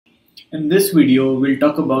In this video, we'll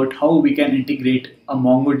talk about how we can integrate a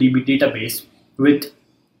MongoDB database with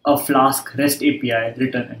a Flask REST API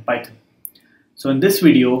written in Python. So in this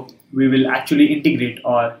video, we will actually integrate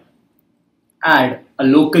or add a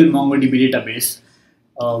local MongoDB database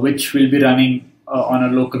which will be running on a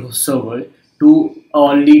local host server to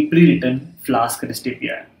already pre-written Flask REST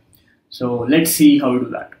API. So let's see how we do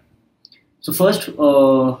that. So first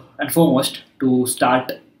and foremost, to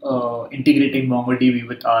start integrating MongoDB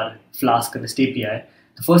with our Flask REST API,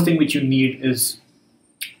 the first thing which you need is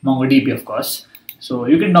MongoDB, of course. So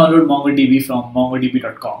you can download MongoDB from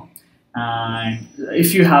mongodb.com, and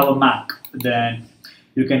if you have a Mac, then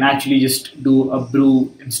you can actually just do a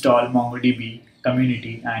brew install MongoDB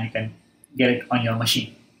community and you can get it on your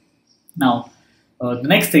machine. Now, the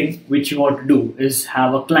next thing which you want to do is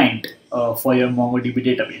have a client for your MongoDB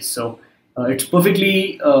database. So it's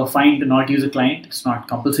perfectly fine to not use a client. It's not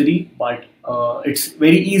compulsory, but it's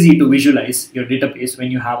very easy to visualize your database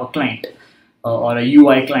when you have a client or a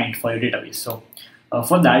UI client for your database. So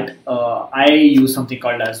for that, I use something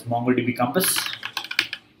called as MongoDB Compass.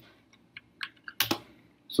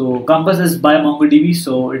 So Compass is by MongoDB,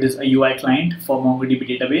 so it is a UI client for MongoDB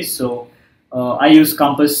database. So I use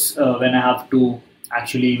Compass when I have to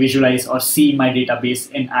actually visualize or see my database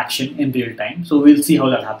in action in real time. So we'll see how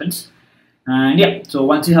that happens. And yeah, so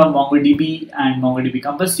once you have MongoDB and MongoDB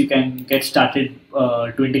Compass, you can get started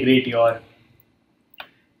to integrate your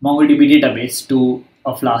MongoDB database to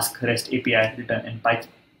a Flask REST API written in Python.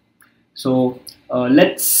 So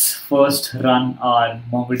let's first run our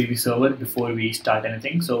MongoDB server before we start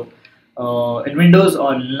anything. So in Windows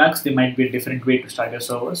or Linux, there might be a different way to start your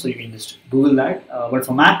server. So you can just Google that. But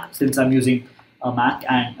for Mac, since I'm using a Mac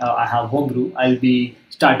and I have Homebrew, I'll be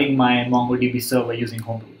starting my MongoDB server using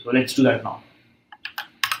Homebrew. So let's do that now.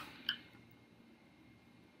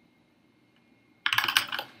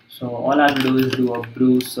 So all I have to do is do a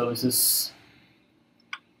brew services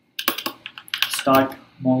start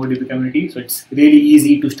MongoDB community. So it's really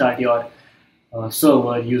easy to start your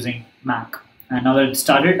server using Mac. And now that it's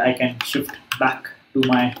started, I can shift back to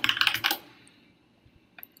my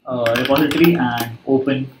repository and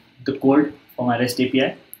open the code for my REST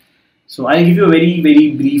API. So I'll give you a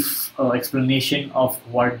very brief explanation of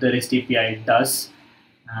what the REST API does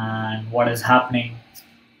and what is happening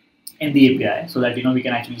in the API, so that we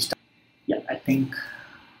can actually start. Yeah, I think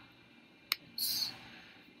it's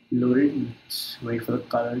loaded. Let's wait for the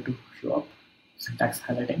color to show up. Syntax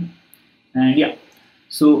highlighting, and yeah.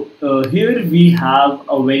 So here we have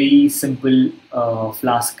a very simple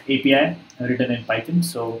Flask API written in Python.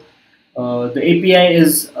 So the API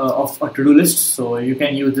is of a to-do list, so you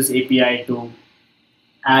can use this API to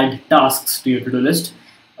add tasks to your to-do list.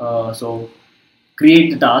 So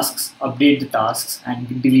create the tasks, update the tasks, and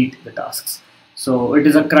delete the tasks. So it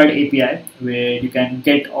is a CRUD API where you can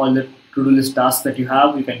get all the to-do list tasks that you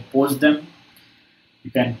have. You can post them,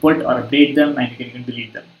 you can put or update them, and you can even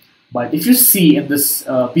delete them. But if you see in this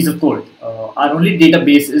piece of code, our only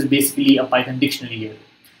database is basically a Python dictionary here.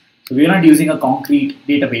 So we're not using a concrete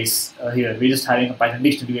database here. We're just having a Python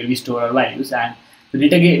dictionary where we store our values, and the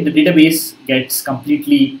database gets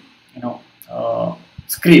completely,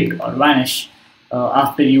 scraped or vanish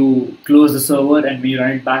after you close the server, and when you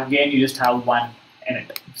run it back again, you just have one in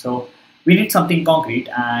it. So we need something concrete,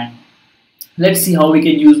 and let's see how we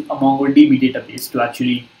can use a MongoDB database to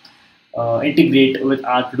actually integrate with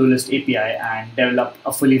our to-do list API and develop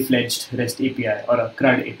a fully fledged REST API or a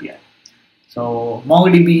CRUD API. So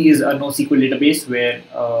MongoDB is a NoSQL database where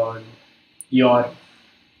your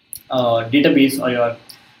database or your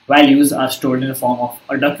values are stored in the form of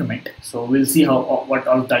a document. So we'll see what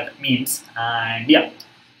all of that means. And yeah,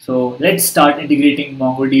 so let's start integrating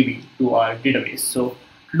MongoDB to our database. So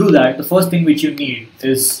to do that, the first thing which you need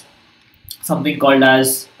is something called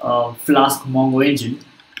as Flask Mongo Engine.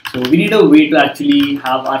 So we need a way to actually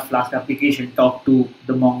have our Flask application talk to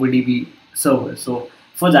the MongoDB server. So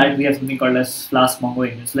for that, we have something called as Flask Mongo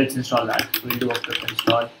Engine. So let's install that. We'll do a quick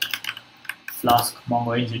install Flask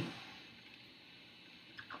Mongo Engine.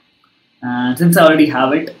 And since I already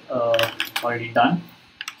have it already done,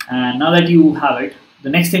 and now that you have it, the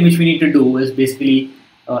next thing which we need to do is basically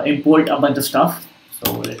import a bunch of stuff.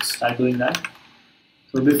 So let's start doing that.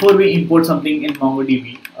 So before we import something in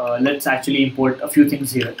MongoDB, let's actually import a few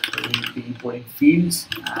things here. So we'll be importing fields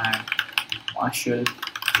and partial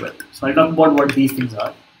width. So I'll talk about what these things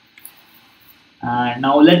are. And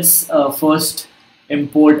now let's first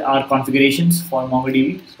import our configurations for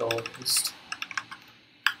MongoDB. So just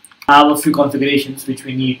have a few configurations which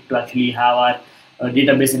we need to actually have our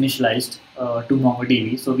database initialized to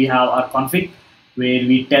MongoDB. So we have our config, where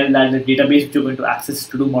we tell that the database which you're going to access is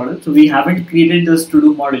to-do model. So we haven't created this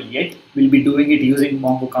to-do model yet. We'll be doing it using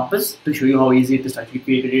Mongo Compass to show you how easy it is to actually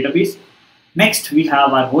create a database. Next, we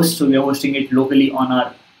have our host. So we are hosting it locally on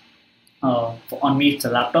our on me, it's a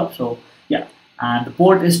laptop. So yeah, and the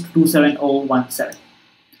port is 27017.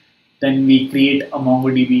 Then we create a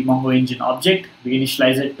MongoDB Mongo Engine object. We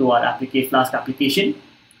initialize it to our Flask application.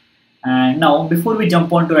 And now, before we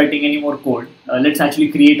jump on to writing any more code, let's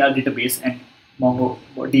actually create our database and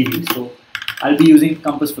MongoDB. So I'll be using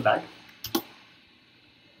Compass for that.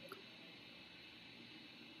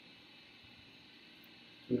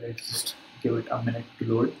 So let's just give it a minute to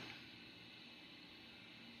load.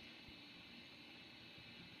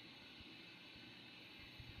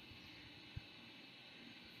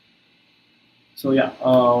 So yeah,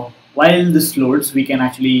 while this loads, we can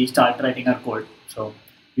actually start writing our code. So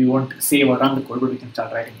we won't save or run the code, but we can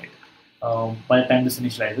start writing it by the time this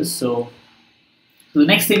initializes. So the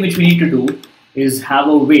next thing which we need to do is have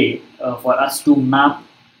a way for us to map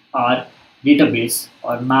our database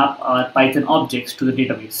or map our Python objects to the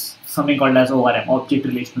database, something called as ORM, Object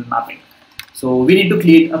Relational Mapping. So we need to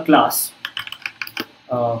create a class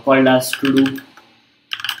called as to-do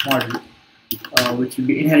model, which will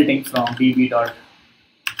be inheriting from db.document.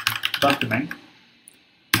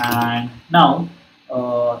 And now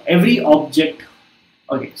every object,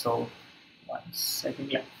 okay, so one second,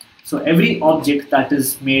 yeah. So every object that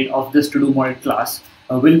is made of this to-do model class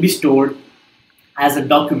will be stored as a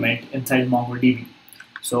document inside MongoDB.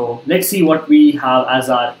 So let's see what we have as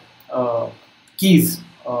our keys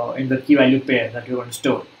in the key value pair that we're going to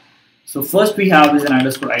store. So first we have is an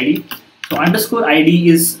underscore ID. So underscore ID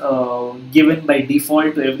is given by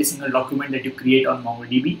default to every single document that you create on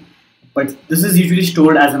MongoDB. But this is usually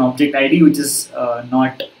stored as an object ID, which is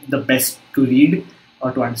not the best to read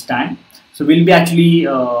or to understand. So we'll be actually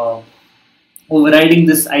overriding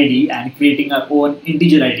this ID and creating our own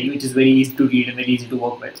integer ID, which is very easy to read and very easy to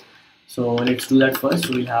work with. So let's do that first.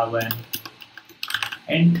 So we'll have an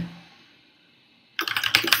int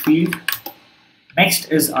field. Next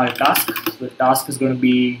is our task. So the task is going to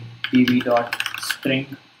be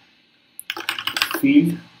db.string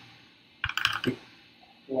field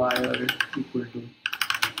required equal to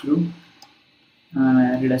true.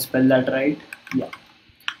 And did I spell that right? Yeah.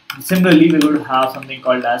 Similarly, we're going to have something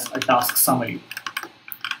called as a task summary,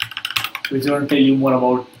 which is going to tell you more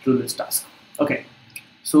about the to-do task. Okay,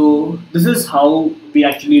 so this is how we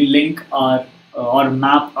actually link our or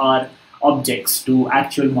map our objects to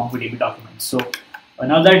actual MongoDB documents. So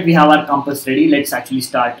now that we have our compass ready, let's actually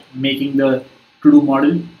start making the to-do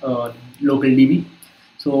model local DB.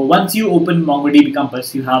 So once you open MongoDB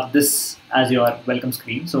Compass, you have this as your welcome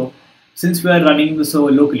screen. So since we are running the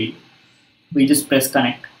server locally, we just press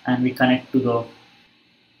connect and we connect to the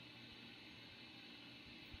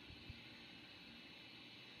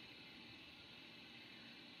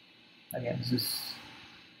again this is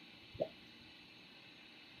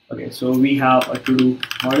okay. So we have a to-do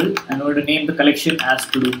model and we're going to name the collection as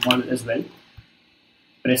to-do model as well.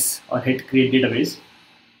 Press or hit create database.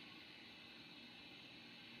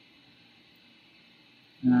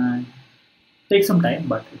 And take some time,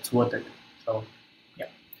 but it's worth it. So yeah,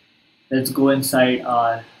 let's go inside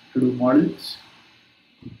our to-do models.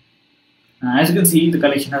 As you can see, the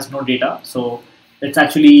collection has no data. So let's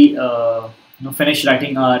actually finish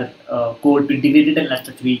writing our code to integrate it, and let's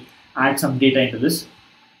actually add some data into this.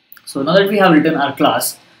 So now that we have written our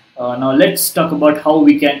class, now let's talk about how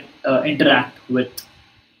we can interact with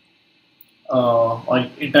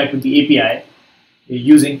the API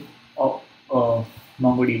using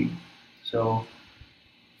MongoDB. So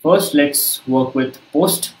first, let's work with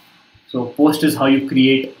post. So post is how you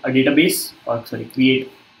create a database, or sorry, create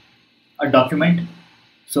a document.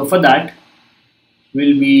 So for that,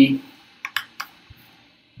 we'll be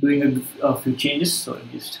doing a few changes. So I'll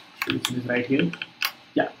just show you this right here.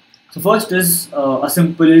 Yeah. So first is a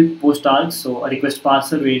simple post args, so a request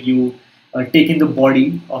parser where you take in the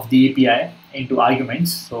body of the API into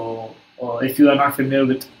arguments. So if you are not familiar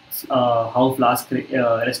with how Flask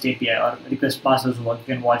REST API or request parsers work, you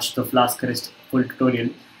can watch the Flask REST full tutorial,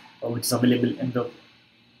 which is available in the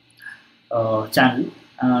channel.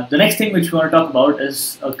 The next thing which we want to talk about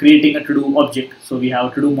is creating a to-do object. So we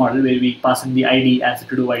have a to-do model where we pass in the ID as a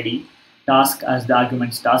to-do ID, task as the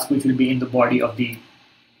arguments task, which will be in the body of the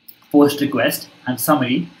post request, and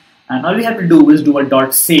summary. And all we have to do is do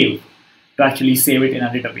a .save to actually save it in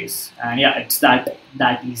our database. And yeah, it's that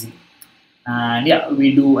easy. And yeah,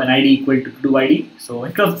 we do an ID equal to to-do ID. So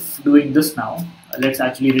instead of doing this now, let's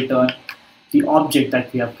actually return the object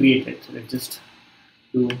that we have created. So let's just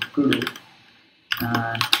do to-do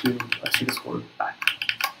and give a status code back.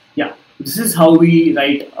 Yeah, this is how we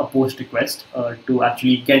write a post request to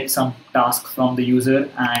actually get some task from the user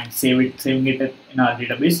and saving it in our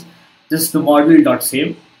database. This is the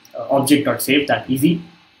model.save, object.save, that easy.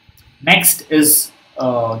 Next is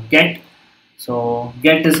get. So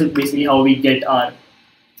get is basically how we get our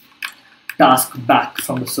task back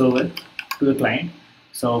from the server to the client.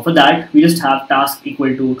 So for that, we just have task equal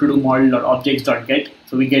to to-do model.objects.get.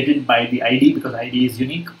 So we get it by the ID because ID is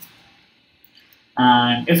unique.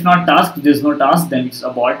 And if not task, there's no task, then we just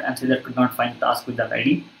abort and say that could not find task with that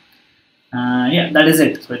ID. Yeah, that is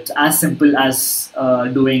it. So it's as simple as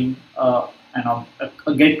doing a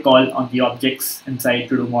get call on the objects inside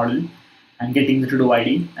to-do model and getting the to-do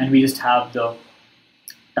ID, and we just have the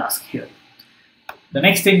task here. The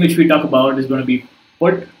next thing which we talk about is going to be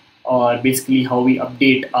put, or basically how we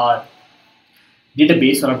update our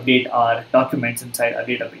database or update our documents inside our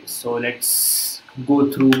database. So let's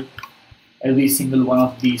go through every single one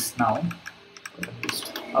of these now.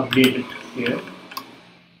 Just update it here.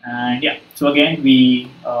 And yeah, so again, we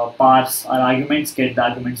parse our arguments, get the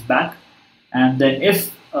arguments back, and then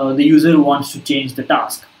if the user wants to change the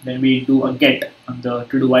task, then we do a get on the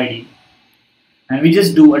to-do ID, and we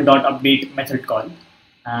just do a .update method call,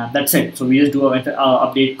 and that's it. So we just do a method,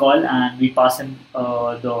 update call, and we pass in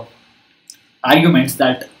the arguments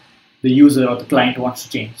that the user or the client wants to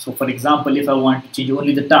change. So for example, if I want to change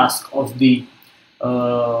only the task of the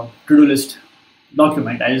to-do list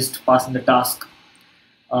document, I just pass in the task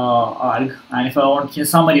arg, and if I want to change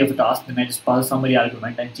summary of the task, then I just pass a summary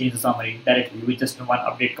argument and change the summary directly with just one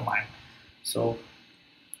update command. So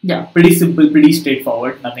yeah, pretty simple, pretty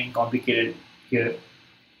straightforward, nothing complicated here.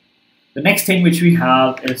 The next thing which we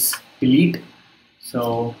have is delete.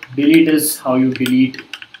 So delete is how you delete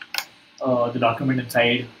the document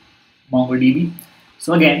inside MongoDB.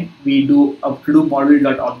 So again, we do a to-do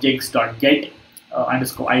model.objects.get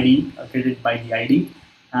underscore ID, created by the ID,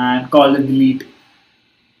 and call the delete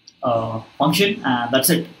function, and that's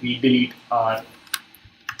it. We delete our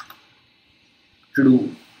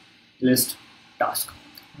to-do list task.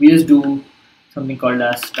 We just do something called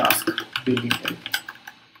as task deleted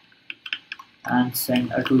and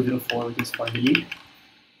send a 204, which is for delete.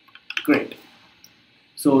 Great.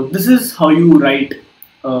 So this is how you write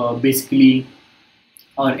basically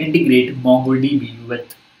or integrate MongoDB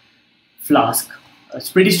with Flask. It's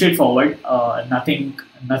pretty straightforward, nothing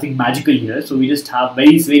magical here. So we just have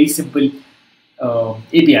very simple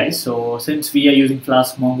APIs. So since we are using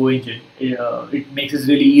Flask Mongo engine, it makes it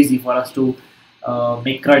really easy for us to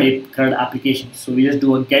make CRUD applications. So we just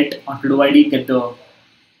do a get on to-do ID, get the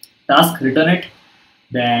task, return it,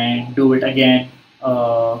 then do it again,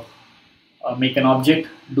 make an object,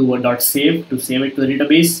 do a .save to save it to the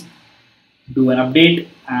database, do an update,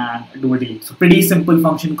 and do a delete. So pretty simple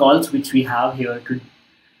function calls which we have here to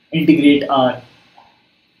integrate our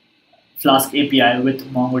Flask API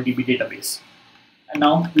with MongoDB database. And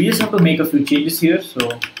now we just have to make a few changes here. So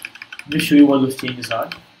let me show you what those changes are.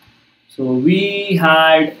 So we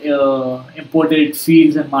had imported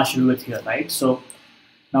fields and marshal with here, right? So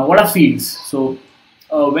now what are fields? So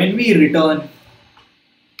when we return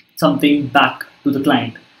something back to the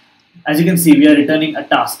client, as you can see, we are returning a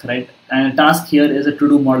task, right? And a task here is a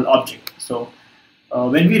to-do model object. So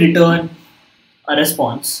when we return a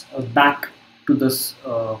response back to this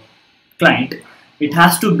client, it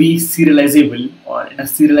has to be serializable or in a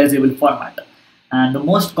serializable format. And the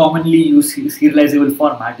most commonly used serializable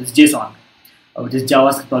format is JSON, which is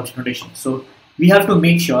JavaScript object notation. So we have to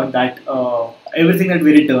make sure that everything that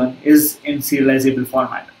we return is in serializable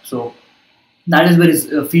format. So that is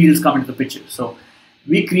where fields come into the picture. So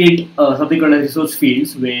we create something called as resource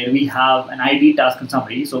fields, where we have an ID, task, and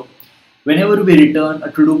summary. So whenever we return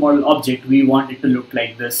a to-do model object, we want it to look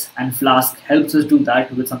like this, and Flask helps us do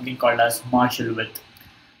that with something called as marshal with.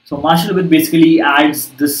 So marshal with basically adds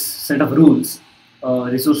this set of rules,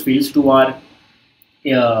 resource fields, to our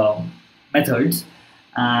methods,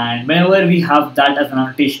 and whenever we have that as an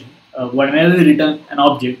annotation, whenever we return an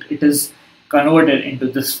object, it is converted into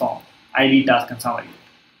this form: ID, task, and summary.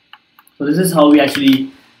 So this is how we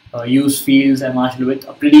actually use fields and marshal with,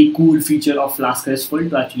 a pretty cool feature of Flask RESTful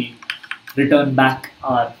to actually return back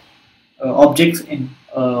our objects in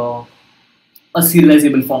a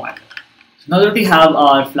serializable format. So now that we have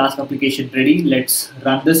our Flask application ready, let's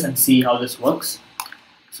run this and see how this works.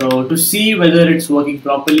 So to see whether it's working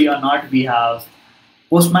properly or not, we have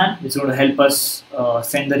Postman, which is going to help us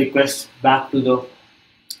send the request back to the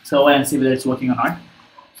server and see whether it's working or not.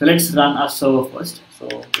 So let's run our server first. So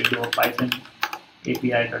we'll do a Python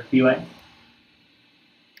API.py.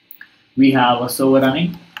 We have a server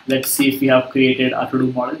running, Let's see if we have created our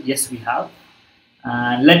to-do model. Yes, we have.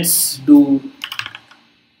 And let's do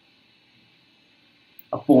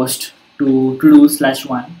a post to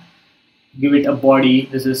to-do/1. Give it a body.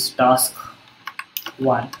 This is task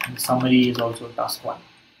 1. And the summary is also task 1.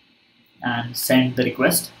 And send the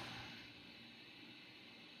request.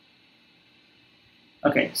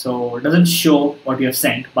 Okay, so it doesn't show what you have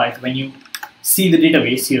sent, but when you see the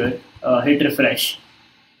database here, hit refresh,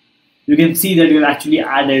 you can see that we've actually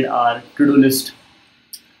added our to-do list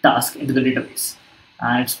task into the database.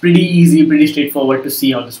 And it's pretty easy, pretty straightforward to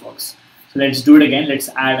see how this works. So let's do it again. Let's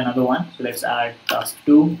add another one. So let's add task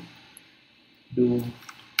 2, do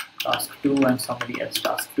task 2 and somebody else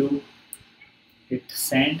task 2. Hit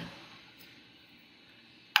send.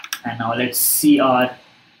 And now let's see our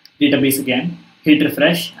database again. Hit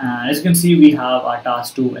refresh, and as you can see, we have our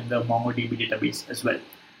task 2 in the MongoDB database as well.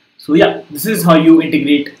 So yeah, this is how you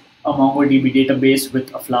integrate a MongoDB database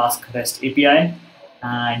with a Flask REST API,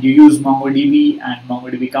 and you use MongoDB and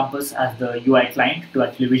MongoDB Compass as the UI client to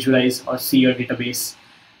actually visualize or see your database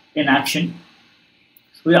in action.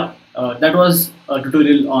 So yeah, that was a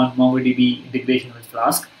tutorial on MongoDB integration with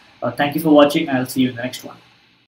Flask. Thank you for watching, and I'll see you in the next one.